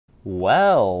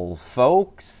Well,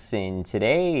 folks, in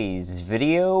today's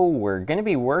video, we're going to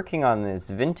be working on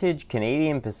this vintage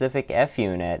Canadian Pacific F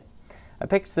unit. I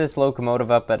picked this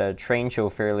locomotive up at a train show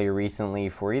fairly recently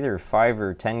for either 5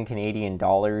 or 10 Canadian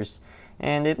dollars,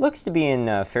 and it looks to be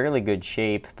in fairly good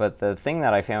shape, but the thing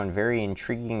that I found very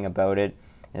intriguing about it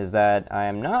is that I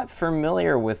am not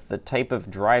familiar with the type of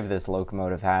drive this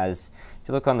locomotive has. If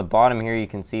you look on the bottom here, you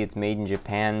can see it's made in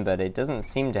Japan, but it doesn't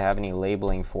seem to have any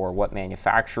labeling for what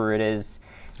manufacturer it is,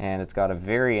 and it's got a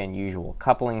very unusual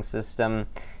coupling system.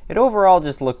 It overall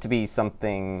just looked to be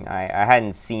something I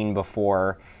hadn't seen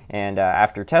before, and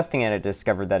after testing it, I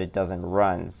discovered that it doesn't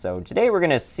run. So today we're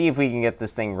going to see if we can get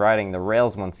this thing riding the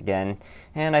rails once again,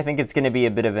 and I think it's going to be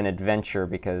a bit of an adventure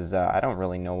because I don't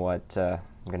really know what I'm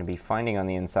going to be finding on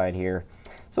the inside here.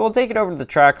 So we'll take it over to the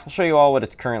track. I'll show you all what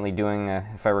it's currently doing.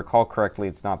 If I recall correctly,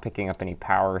 it's not picking up any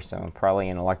power, so probably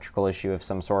an electrical issue of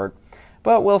some sort.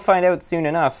 But we'll find out soon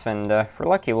enough, and if we're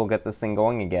lucky, we'll get this thing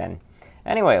going again.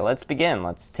 Anyway, let's begin.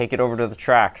 Let's take it over to the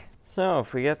track. So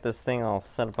if we get this thing all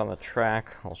set up on the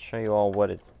track, I'll show you all what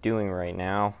it's doing right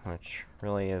now, which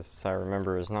really, as I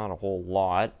remember, is not a whole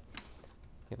lot.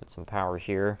 Give it some power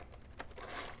here.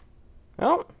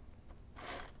 Well,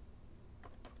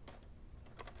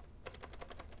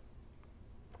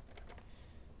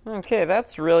 okay,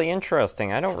 that's really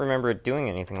interesting. I don't remember it doing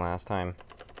anything last time.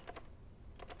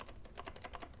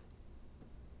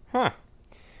 Huh.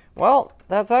 Well,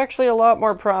 that's actually a lot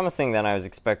more promising than I was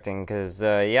expecting, because,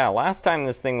 yeah, last time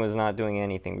this thing was not doing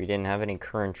anything. We didn't have any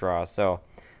current draw, so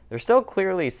there's still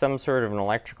clearly some sort of an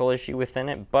electrical issue within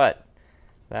it, but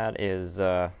that is,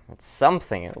 it's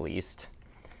something at least.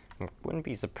 I wouldn't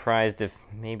be surprised if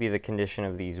maybe the condition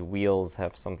of these wheels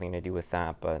have something to do with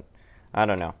that, but I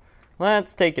don't know.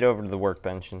 Let's take it over to the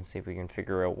workbench and see if we can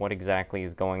figure out what exactly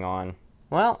is going on.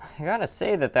 Well, I gotta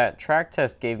say that track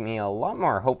test gave me a lot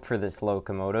more hope for this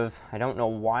locomotive. I don't know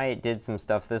why it did some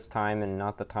stuff this time and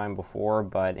not the time before,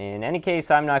 but in any case,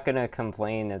 I'm not gonna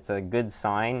complain. It's a good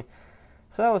sign.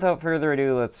 So without further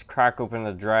ado, let's crack open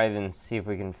the drive and see if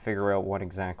we can figure out what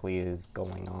exactly is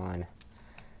going on.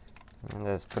 And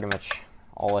that's pretty much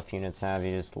all F units have.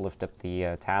 You just lift up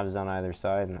the tabs on either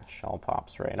side and the shell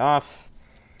pops right off.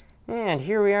 And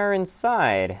here we are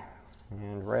inside.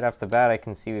 And right off the bat, I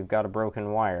can see we've got a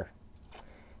broken wire.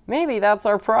 Maybe that's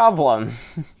our problem.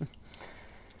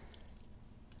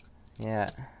 Yeah,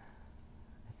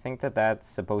 I think that's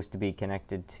supposed to be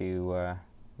connected to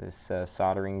this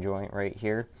soldering joint right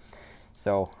here.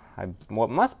 So what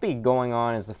must be going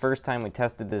on is the first time we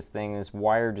tested this thing, this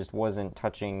wire just wasn't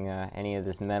touching any of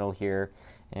this metal here.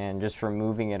 And just from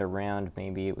moving it around,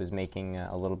 maybe it was making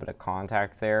a little bit of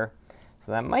contact there.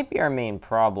 So that might be our main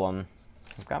problem.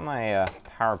 I've got my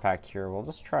power pack here. We'll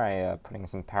just try putting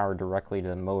some power directly to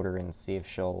the motor and see if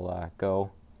she'll go.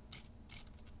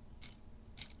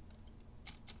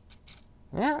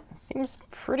 Yeah, seems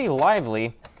pretty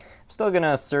lively. I'm still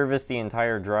gonna service the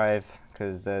entire drive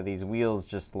because these wheels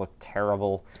just look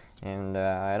terrible. And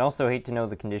I'd also hate to know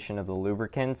the condition of the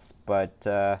lubricants, but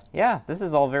yeah, this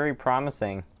is all very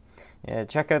promising. Yeah,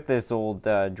 check out this old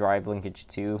drive linkage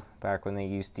too, back when they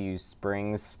used to use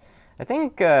springs. I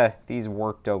think these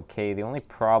worked okay. The only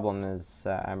problem is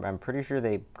I'm pretty sure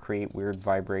they create weird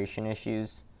vibration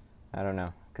issues. I don't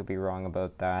know, could be wrong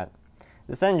about that.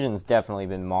 This engine's definitely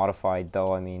been modified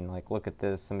though. I mean, like, look at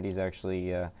this. Somebody's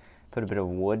actually put a bit of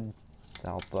wood to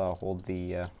help hold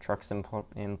the trucks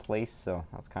in place, so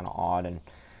that's kind of odd. And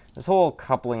this whole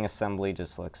coupling assembly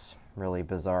just looks really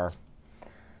bizarre.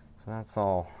 So that's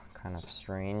all kind of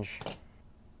strange.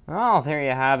 Oh, there you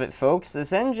have it, folks.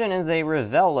 This engine is a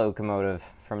Revell locomotive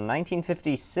from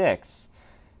 1956.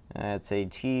 It's a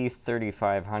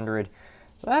T3500.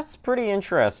 So that's pretty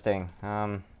interesting.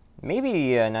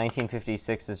 Maybe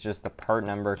 1956 is just the part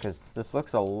number, because this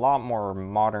looks a lot more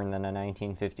modern than a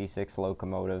 1956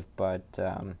 locomotive, but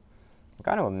I've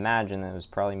got to imagine that it was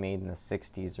probably made in the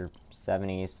 60s or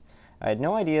 70s. I had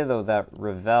no idea, though, that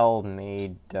Revell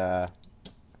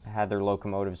had their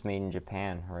locomotives made in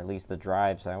Japan, or at least the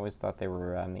drives. I always thought they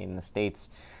were made in the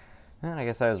States, and I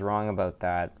guess I was wrong about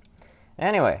that.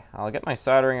 Anyway, I'll get my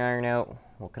soldering iron out,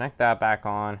 we'll connect that back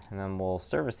on, and then we'll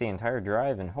service the entire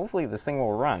drive, and hopefully this thing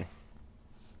will run.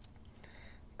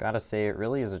 Gotta say, it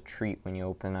really is a treat when you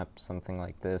open up something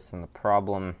like this, and the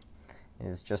problem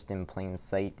is just in plain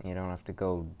sight. You don't have to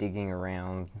go digging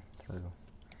around through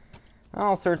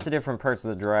all sorts of different parts of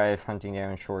the drive, hunting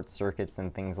down short circuits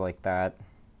and things like that.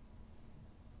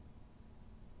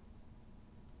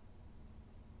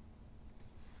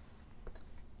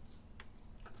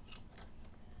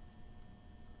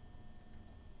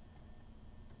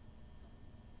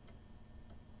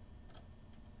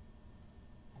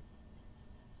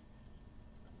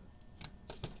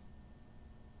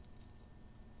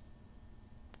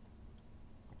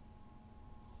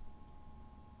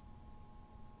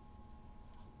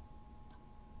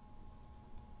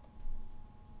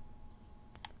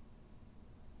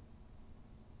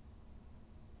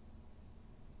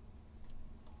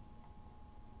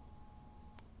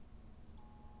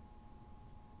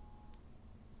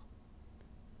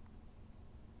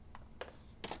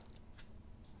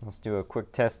 Let's do a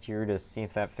quick test here to see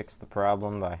if that fixed the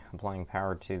problem by applying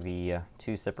power to the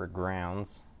two separate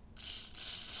grounds.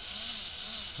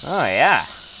 Oh yeah,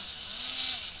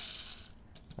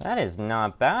 that is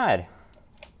not bad.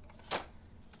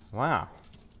 Wow.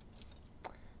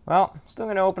 Well, still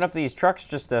going to open up these trucks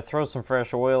just to throw some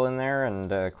fresh oil in there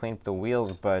and clean up the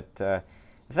wheels, but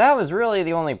if that was really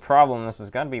the only problem, this has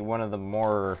got to be one of the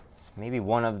more, maybe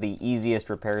one of the easiest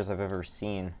repairs I've ever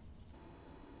seen.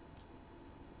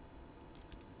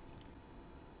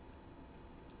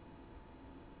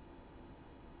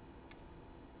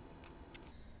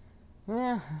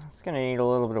 Yeah, it's going to need a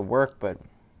little bit of work, but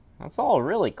that's all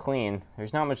really clean.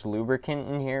 There's not much lubricant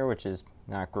in here, which is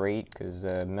not great because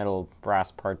metal brass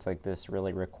parts like this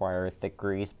really require thick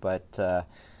grease, but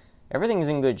everything's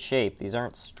in good shape. These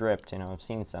aren't stripped. You know, I've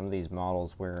seen some of these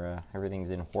models where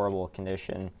everything's in horrible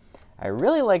condition. I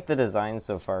really like the design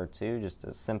so far too, just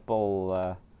a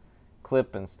simple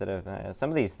clip instead of some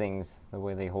of these things, the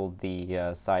way they hold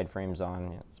the side frames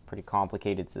on. It's a pretty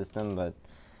complicated system, but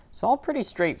it's all pretty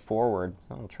straightforward.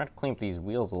 So I'll try to clean up these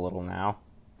wheels a little now.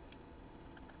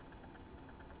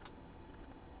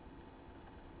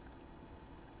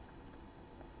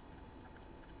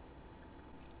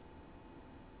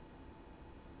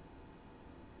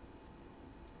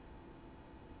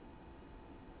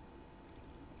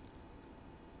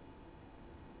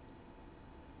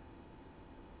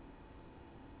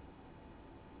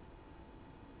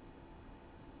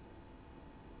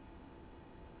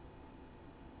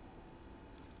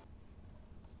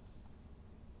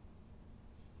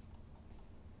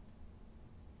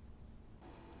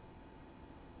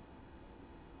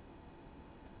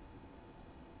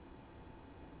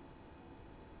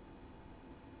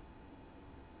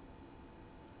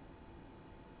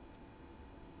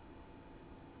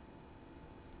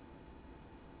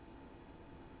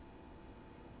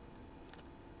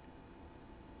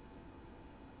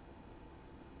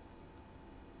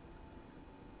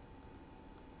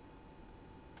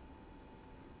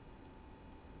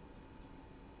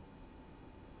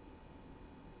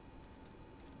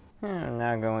 And I'm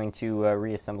now going to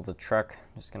reassemble the truck.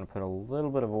 Just going to put a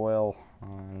little bit of oil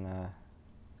on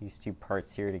these two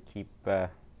parts here to keep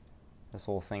this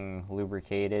whole thing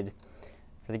lubricated.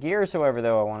 For the gears, however,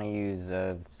 though, I want to use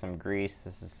some grease.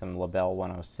 This is some Revell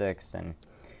 106, and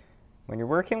when you're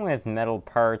working with metal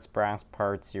parts, brass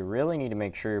parts, you really need to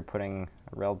make sure you're putting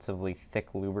a relatively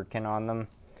thick lubricant on them.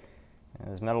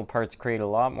 As metal parts create a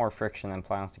lot more friction than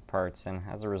plastic parts, and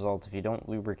as a result, if you don't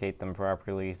lubricate them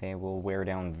properly, they will wear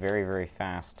down very, very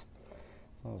fast.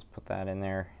 So let's put that in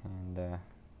there and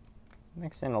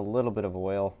mix in a little bit of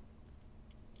oil.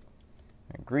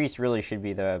 Grease really should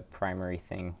be the primary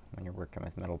thing when you're working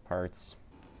with metal parts.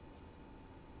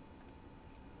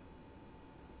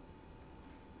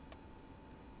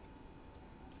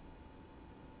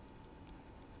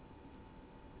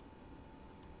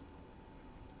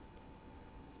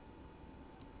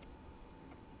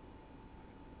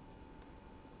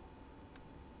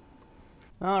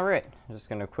 Alright, I'm just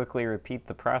going to quickly repeat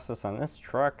the process on this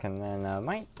truck, and then I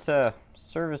might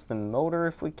service the motor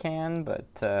if we can, but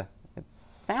it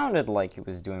sounded like it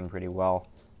was doing pretty well.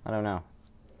 I don't know.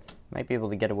 Might be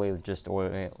able to get away with just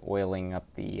oiling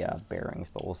up the bearings,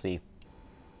 but we'll see.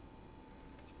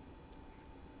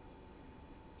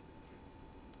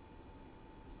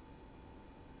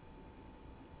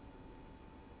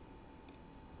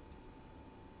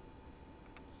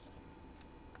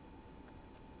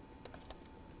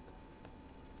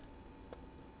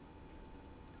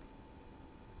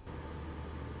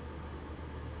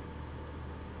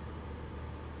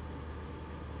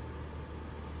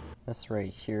 This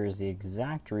right here is the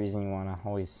exact reason you want to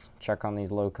always check on these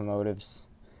locomotives.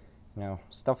 You know,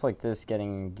 stuff like this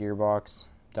getting gearbox,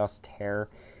 dust, hair.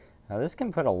 This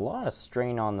can put a lot of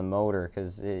strain on the motor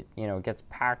because it, gets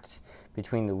packed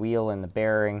between the wheel and the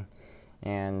bearing,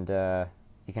 and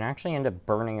you can actually end up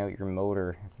burning out your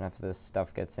motor if enough of this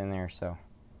stuff gets in there. So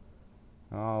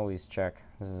always check.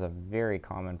 This is a very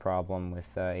common problem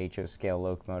with HO scale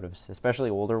locomotives, especially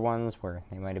older ones where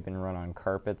they might have been run on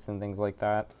carpets and things like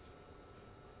that.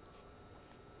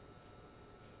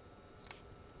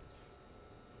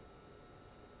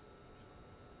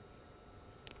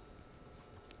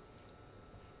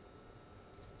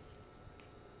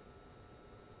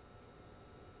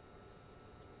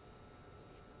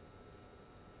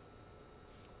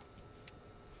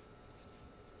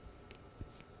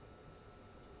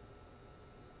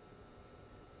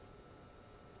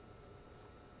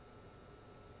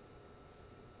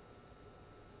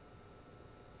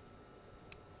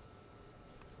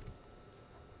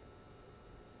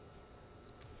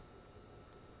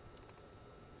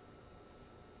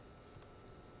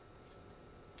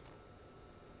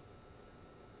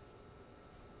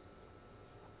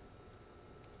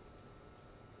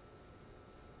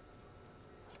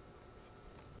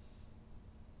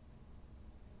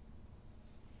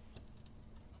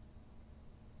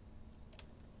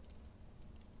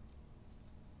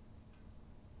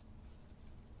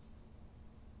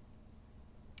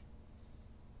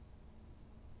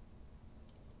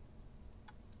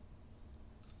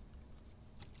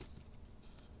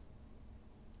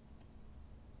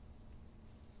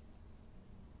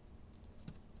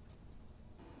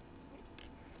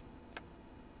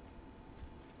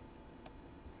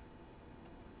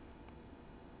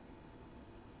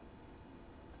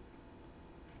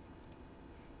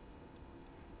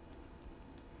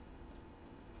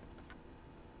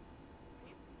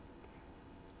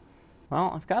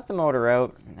 Well, I've got the motor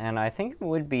out, and I think it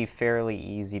would be fairly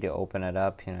easy to open it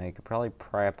up. You know, you could probably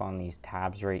pry up on these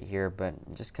tabs right here, but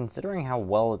just considering how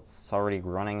well it's already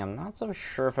running, I'm not so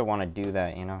sure if I want to do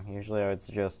that, you know. Usually I would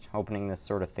suggest opening this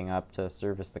sort of thing up to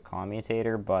service the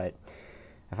commutator, but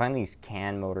I find these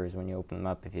can motors, when you open them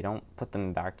up, if you don't put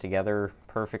them back together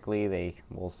perfectly, they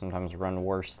will sometimes run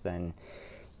worse than,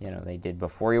 you know, they did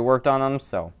before you worked on them.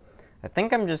 So I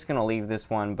think I'm just going to leave this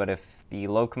one, but if the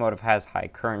locomotive has high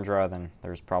current draw, then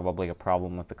there's probably a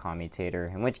problem with the commutator,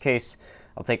 in which case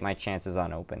I'll take my chances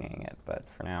on opening it. But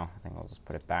for now, I think I'll just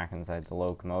put it back inside the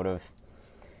locomotive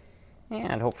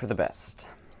and hope for the best.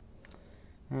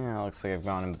 Yeah, looks like I've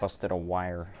gone and busted a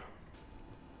wire.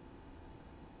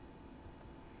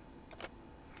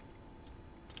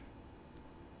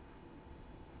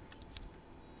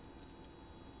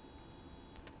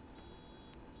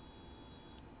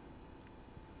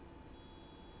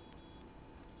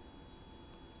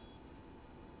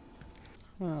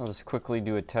 I'll just quickly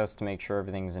do a test to make sure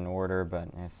everything's in order, but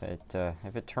if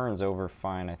it turns over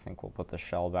fine, I think we'll put the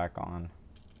shell back on.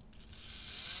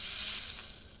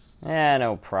 Yeah,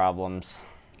 no problems.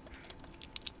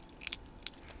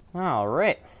 All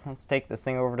right, let's take this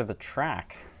thing over to the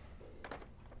track.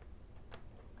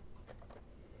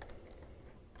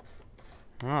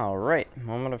 All right,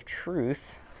 moment of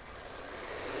truth.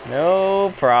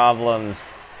 No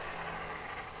problems.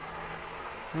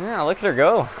 Yeah, look at her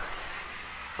go.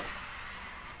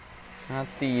 Not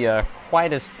the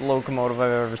quietest locomotive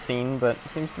I've ever seen, but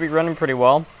seems to be running pretty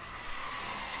well.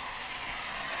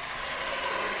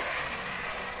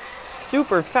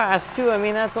 Super fast too. I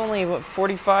mean, that's only, what,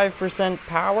 45%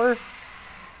 power?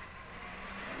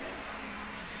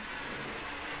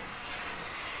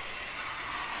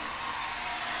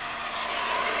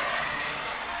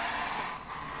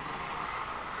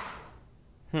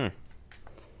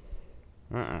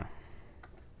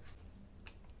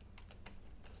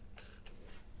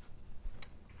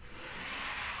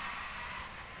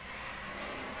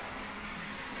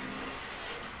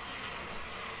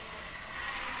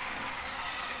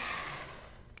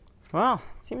 Well,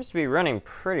 it seems to be running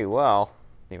pretty well.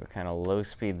 See what kind of low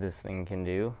speed this thing can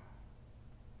do.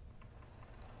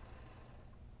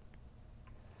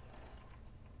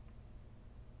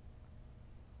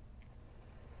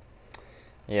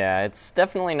 Yeah, it's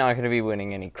definitely not going to be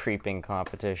winning any creeping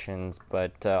competitions,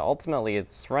 but ultimately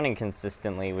it's running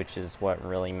consistently, which is what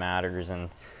really matters. And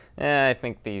I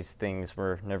think these things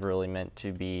were never really meant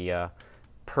to be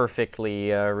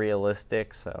perfectly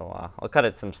realistic, so I'll cut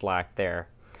it some slack there.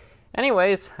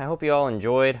 Anyways, I hope you all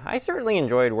enjoyed. I certainly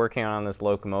enjoyed working on this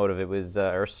locomotive. It was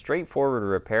a straightforward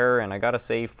repair, and I gotta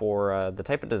say, for the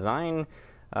type of design,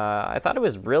 I thought it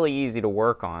was really easy to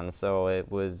work on, so it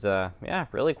was, yeah,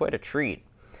 really quite a treat.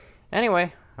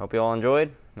 Anyway, I hope you all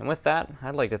enjoyed, and with that,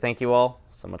 I'd like to thank you all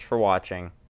so much for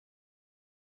watching.